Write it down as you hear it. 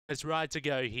It's right to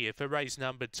go here for race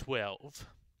number 12.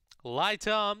 Light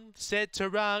on, set to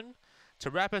run to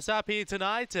wrap us up here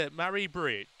tonight at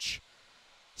Murray-Bridge.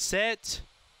 Set.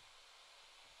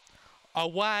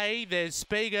 Away, there's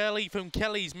speed early from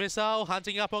Kelly's Missile,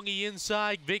 hunting up on the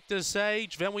inside, Victor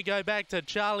Sage. Then we go back to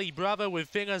Charlie Brother with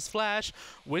Fingers Flash.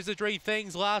 Wizardry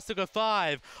Things last to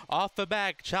 5. Off the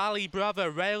back, Charlie Brother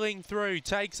railing through,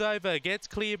 takes over, gets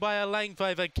clear by a length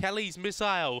over Kelly's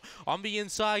Missile. On the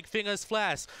inside, Fingers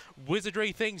Flash.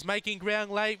 Wizardry Things making ground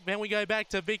late. Then we go back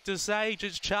to Victor Sage.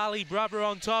 It's Charlie Brother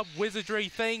on top. Wizardry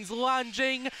Things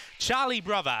lunging. Charlie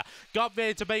Brother got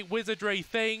there to beat Wizardry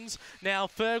Things. Now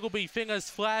Ferg will be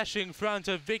Fingers Flash in front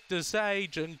of Victor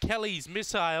Sage and Kelly's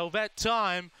Missile. That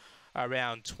time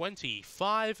around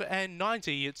 25 and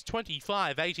 90. It's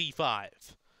 25.85.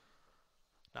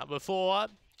 Number 4,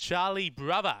 Charlie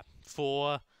Brother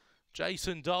for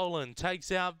Jason Dolan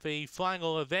takes out the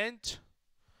final event.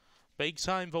 Beaks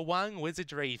home for 1,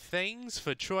 Wizardry Things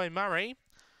for Troy Murray.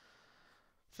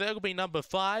 Third will be number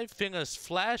 5, Fingers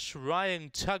Flash, Ryan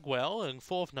Tugwell, and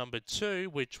fourth number 2,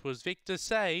 which was Victor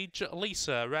Sage,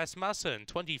 Lisa Rasmussen,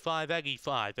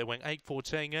 25.85. They went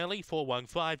 8.14 early,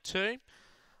 4.152.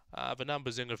 The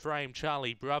numbers in the frame,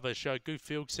 Charlie Brother showed good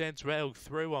field sense, railed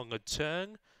through on the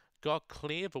turn, got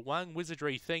clear. The 1,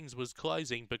 Wizardry Things was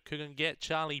closing, but couldn't get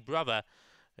Charlie Brother.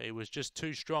 He was just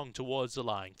too strong towards the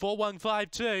line.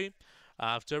 4.152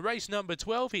 after race number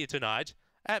 12 here tonight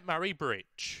at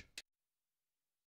Murray-Bridge.